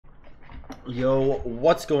Yo,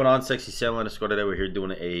 what's going on, Sexy Sailor? Today we're here doing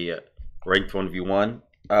a ranked 1v1.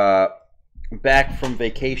 Back from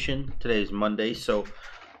vacation. Today's Monday, so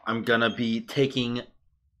I'm gonna be taking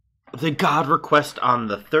the God request on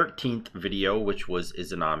the 13th video, which was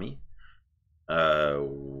Izanami.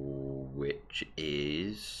 Which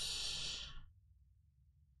is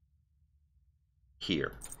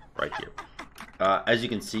here, right here. As you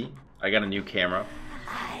can see, I got a new camera.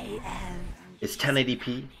 It's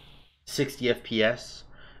 1080p. 60 FPS,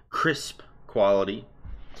 crisp quality,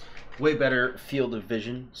 way better field of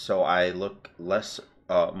vision, so I look less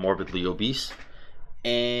morbidly obese,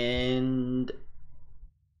 and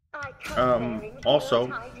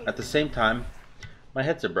also at the same time, my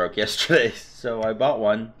headset broke yesterday, so I bought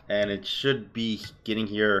one, and it should be getting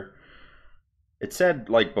here. It said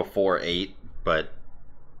like before 8, but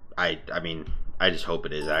I mean, I just hope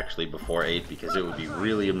it is actually before 8, because it would be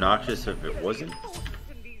really obnoxious if it wasn't.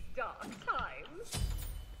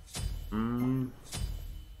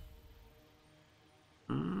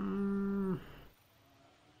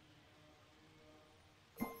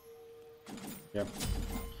 Yeah.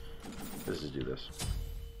 Let's just do this.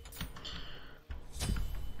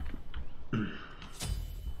 I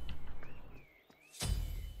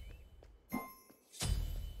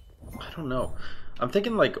don't know. I'm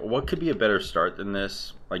thinking, like, what could be a better start than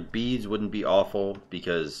this? Like, beads wouldn't be awful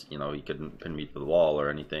because, you know, you couldn't pin me to the wall or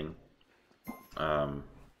anything.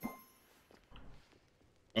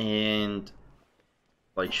 And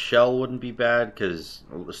like shell wouldn't be bad because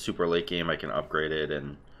the super late game I can upgrade it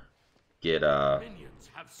and get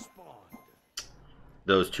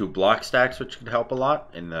those 2 block stacks, which could help a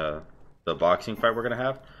lot in the boxing fight we're gonna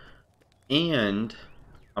have. And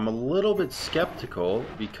I'm a little bit skeptical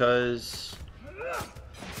because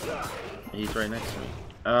he's right next to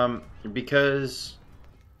me. Because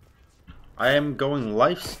I am going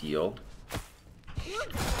lifesteal,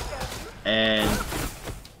 and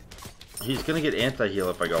he's gonna get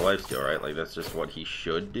anti-heal if I go lifesteal, right? Like, that's just what he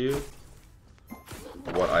should do.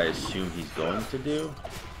 What I assume he's going to do.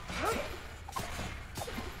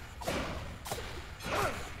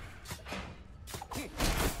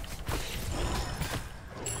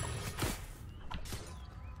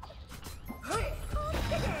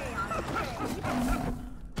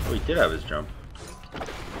 Oh, he did have his jump.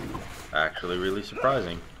 Actually, really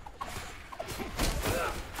surprising.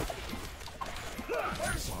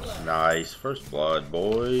 Nice. First blood,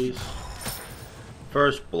 boys.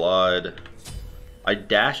 First blood. I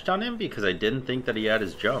dashed on him because I didn't think that he had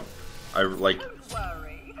his jump.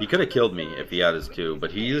 He could have killed me if he had his 2,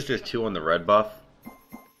 but he used his 2 on the red buff.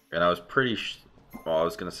 And I was pretty well, I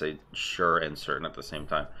was going to say sure and certain at the same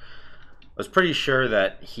time. I was pretty sure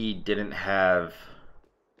that he didn't have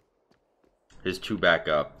his 2 back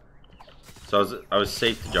up. So I was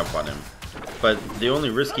safe to jump on him. But the only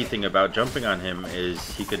risky thing about jumping on him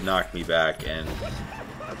is he could knock me back and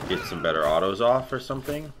get some better autos off or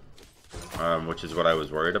something, which is what I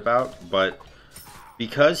was worried about. But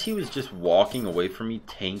because he was just walking away from me,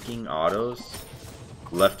 tanking autos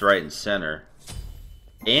left, right, and center,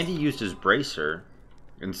 and he used his bracer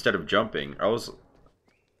instead of jumping,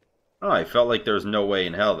 I felt like there was no way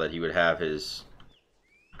in hell that he would have his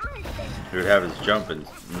jump and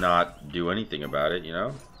not do anything about it, you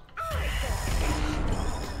know?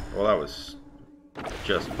 Well, that was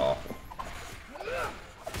just awful.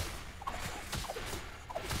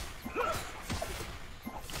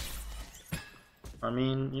 I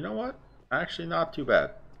mean, you know what? Actually, not too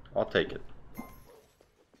bad. I'll take it.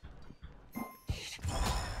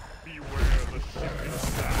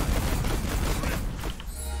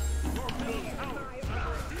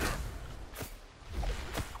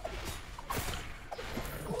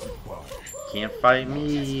 Can't fight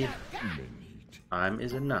me. I'm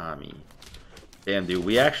Izanami. Damn, dude,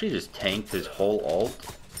 we actually just tanked his whole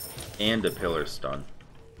ult and a pillar stun.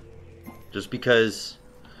 Just because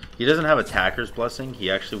he doesn't have attacker's blessing,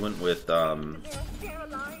 he actually went with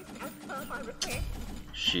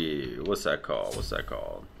what's that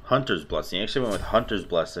called? Hunter's blessing. He actually went with Hunter's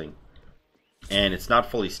blessing. And it's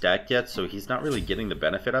not fully stacked yet, so he's not really getting the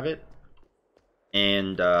benefit of it.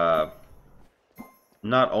 And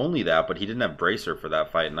not only that, but he didn't have bracer for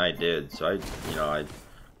that fight, and I did. So I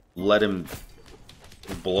let him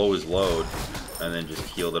blow his load, and then just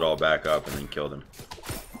healed it all back up, and then killed him.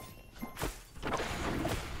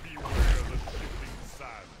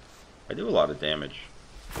 I do a lot of damage.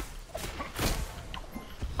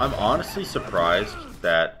 I'm honestly surprised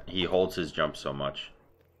that he holds his jump so much.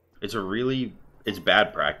 It's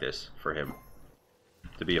bad practice for him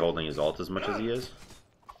to be holding his ult as much as he is.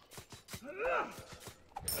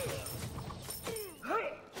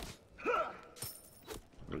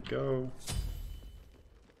 go.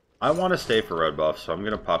 I want to stay for red buff, so I'm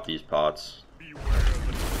gonna pop these pots.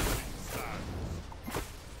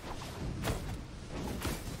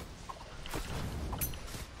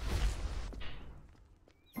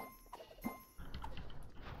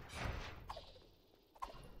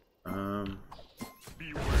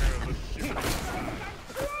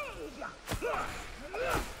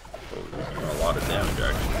 A lot of damage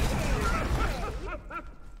actually.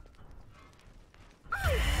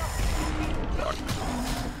 Fuck.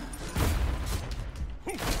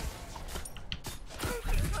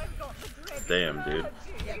 Damn, dude.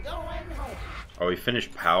 Oh, he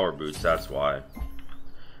finished power boots, that's why.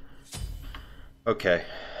 Okay.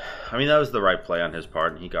 I mean, that was the right play on his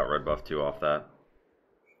part, and he got red buff 2 off that.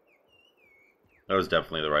 That was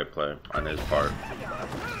definitely the right play on his part.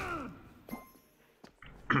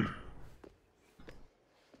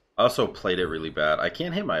 I also played it really bad. I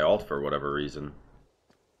can't hit my ult for whatever reason.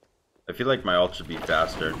 I feel like my ult should be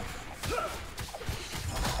faster.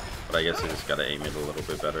 But I guess I just gotta aim it a little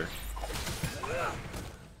bit better.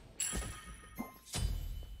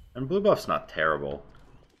 And blue buff's not terrible.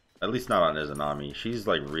 At least not on Izanami. She's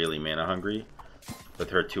like really mana hungry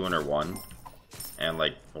with her 2 and her 1. And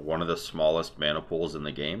like one of the smallest mana pools in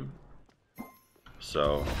the game.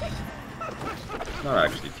 So it's not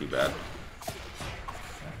actually too bad.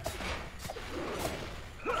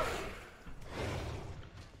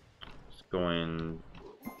 Just going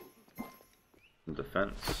in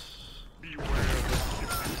defense.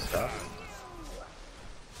 Stop.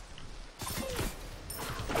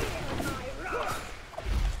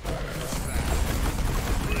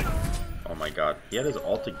 Oh my god, he had his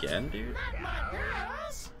ult again, dude.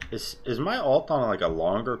 Is my ult on like a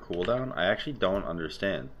longer cooldown? I actually don't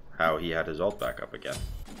understand how he had his ult back up again.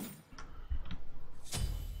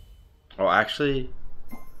 Oh, actually,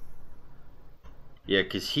 yeah,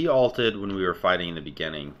 because he ulted when we were fighting in the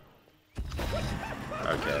beginning.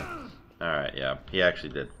 Okay, all right, yeah, he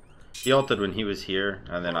actually did. He ulted when he was here,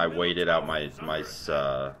 and then I waited out my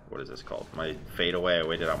what is this called? My fade away. I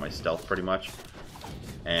waited out my stealth pretty much,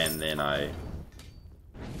 and then I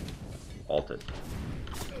ulted.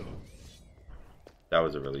 That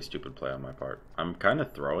was a really stupid play on my part. I'm kind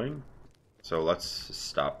of throwing, so let's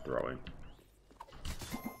stop throwing.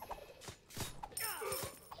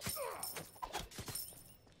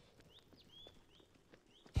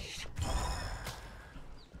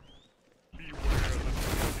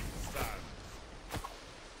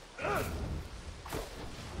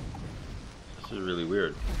 This is really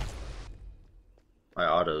weird. My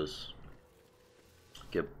autos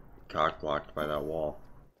get cock blocked by that wall.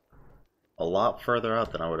 A lot further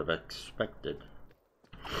out than I would have expected.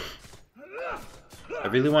 I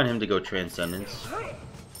really want him to go Transcendence.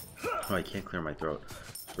 Oh, I can't clear my throat.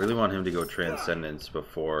 Really want him to go Transcendence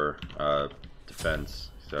before defense.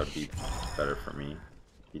 So that would be better for me.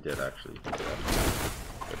 He did actually.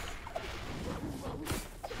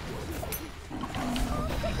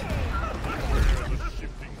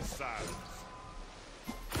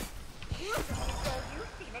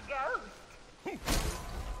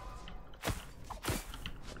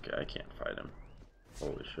 Okay, I can't fight him.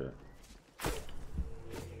 Holy shit.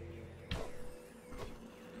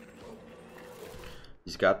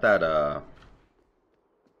 He's got that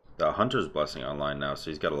the Hunter's Blessing online now, so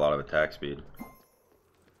he's got a lot of attack speed.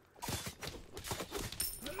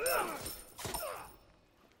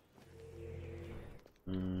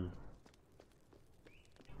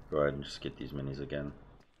 Go ahead and just get these minis again.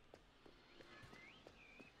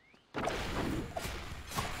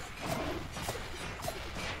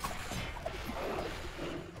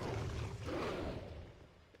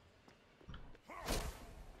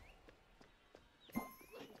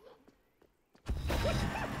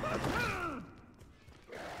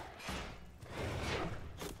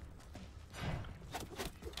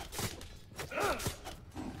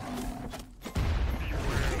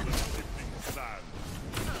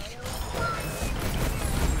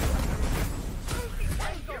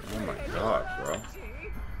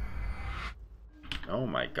 Oh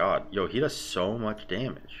my god. Yo, he does so much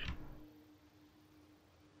damage.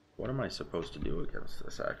 What am I supposed to do against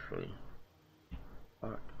this, actually?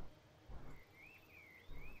 Fuck.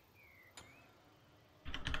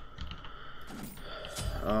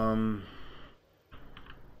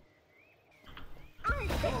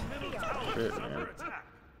 Shit, man.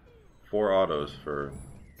 4 autos for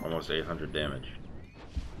almost 800 damage.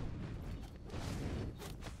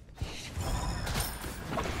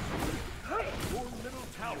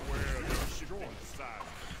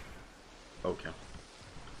 Okay.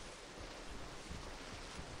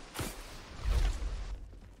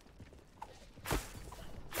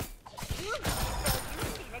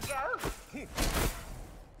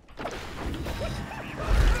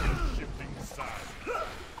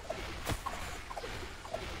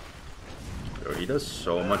 does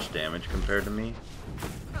so much damage compared to me.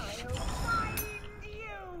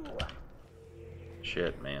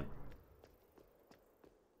 Shit, man.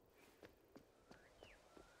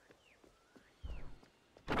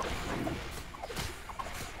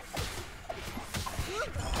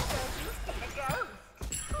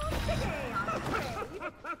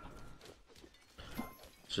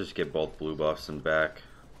 Let's just get both blue buffs and back.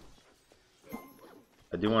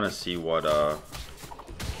 I do want to see what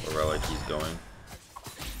relic he's going.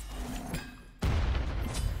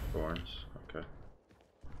 Thorns, okay.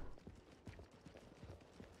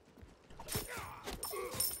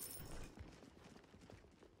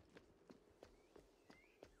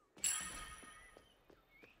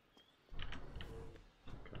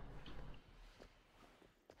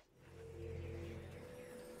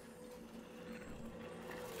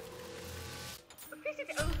 Fit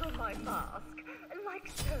it over my mask,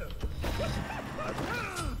 like so.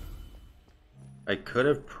 I could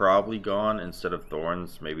have probably gone instead of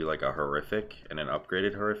thorns, maybe like a horrific and an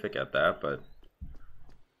upgraded horrific at that, but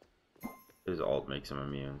his ult makes him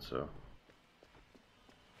immune, so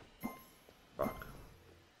fuck.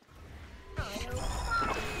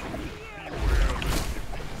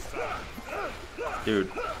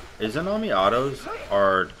 Dude, Izanami autos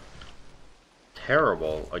are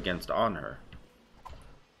terrible against Anhur.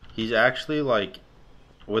 He's actually like,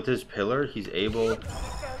 with his pillar, he's able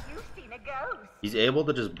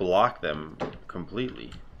to just block them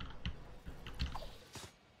completely.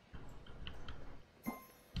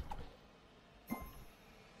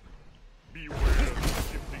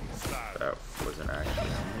 That wasn't actually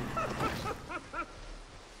on me.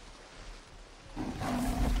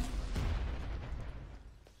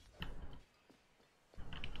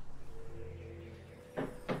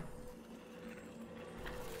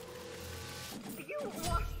 You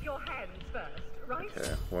wash your hands first, right?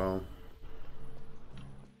 Okay, well,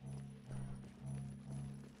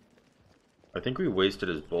 I think we wasted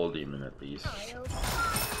his bull demon at least,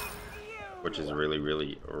 which is really,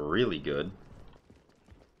 really, really good.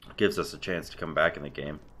 Gives us a chance to come back in the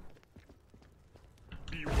game.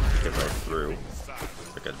 Get right through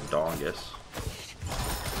like a dongus.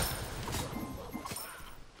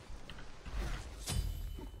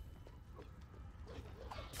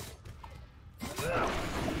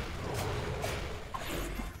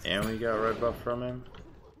 And we got red buff from him.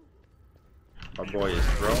 My boy is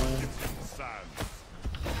throwing.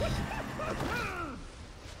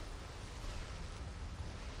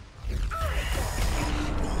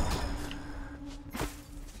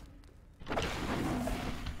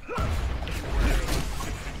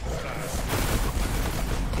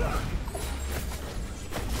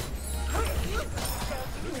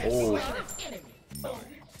 Oh,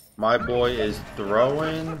 my boy is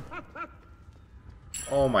throwing.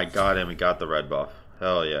 Oh my god, and we got the red buff.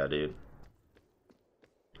 Hell yeah, dude.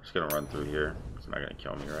 Just gonna run through here. It's not gonna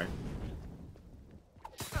kill me, right?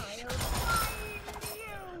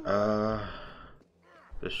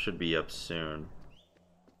 This should be up soon.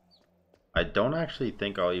 I don't actually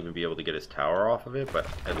think I'll even be able to get his tower off of it, but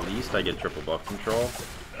at least I get triple buff control.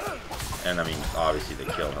 And I mean, obviously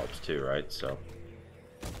the kill helps too, right? So,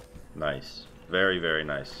 nice. Very, very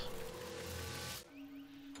nice.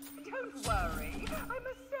 Don't worry, I'm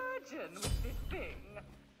a surgeon with this thing.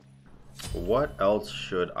 What else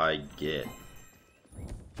should I get?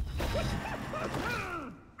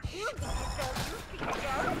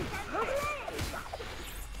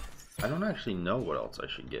 I don't actually know what else I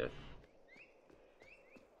should get.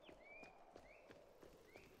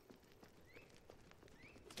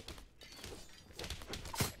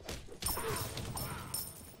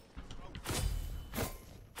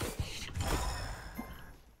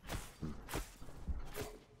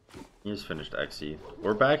 He just finished XE.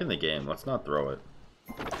 We're back in the game. Let's not throw it.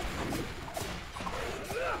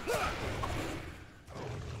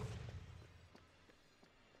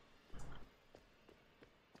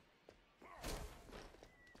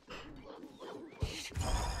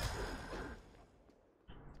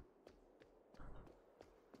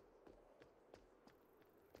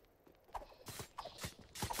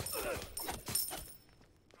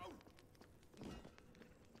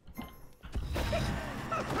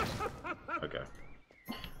 Okay.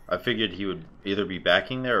 I figured he would either be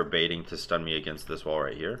backing there or baiting to stun me against this wall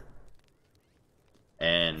right here.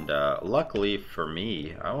 And luckily for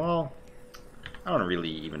me, well, I don't really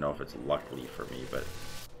even know if it's luckily for me, but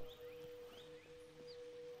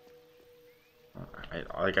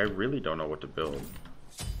I really don't know what to build.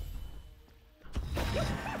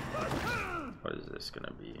 What is this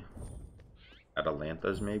gonna be?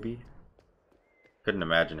 Atalantas maybe? Couldn't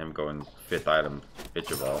imagine him going 5th item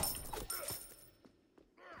pitch of all.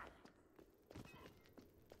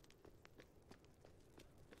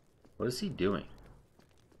 What is he doing?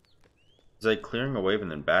 He's like clearing a wave and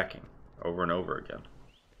then backing over and over again.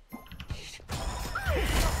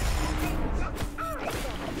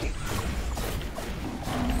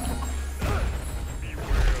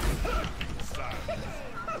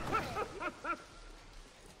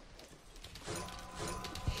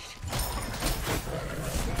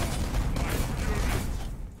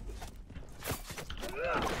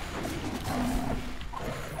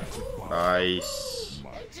 Nice.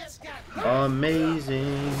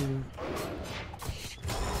 Amazing.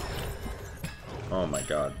 Oh my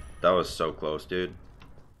god. That was so close, dude.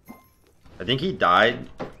 I think he died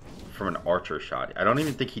from an archer shot. I don't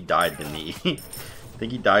even think he died to me. I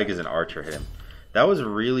think he died because an archer hit him. That was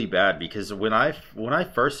really bad because when I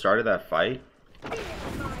first started that fight,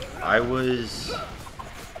 I was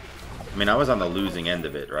on the losing end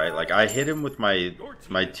of it, right? Like I hit him with my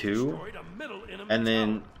 2 and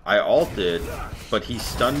then I ulted, but he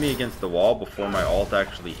stunned me against the wall before my ult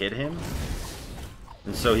actually hit him.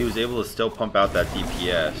 And so he was able to still pump out that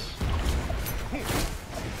DPS.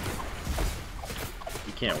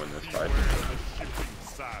 He can't win this fight.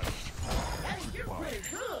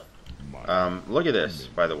 Look at this,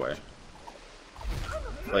 by the way.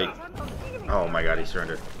 Like, oh my god, he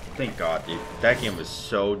surrendered. Thank god, dude. That game was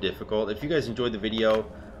so difficult. If you guys enjoyed the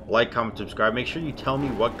video, like, comment, subscribe. Make sure you tell me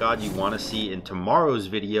what god you want to see in tomorrow's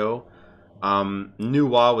video.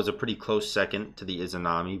 Nuwa was a pretty close second to the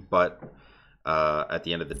Izanami, but at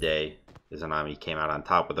the end of the day, Izanami came out on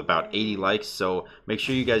top with about 80 likes. So make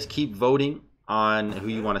sure you guys keep voting on who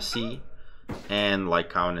you want to see. And like,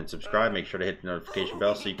 comment, and subscribe. Make sure to hit the notification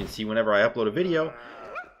bell so you can see whenever I upload a video.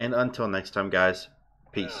 And until next time, guys,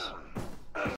 peace.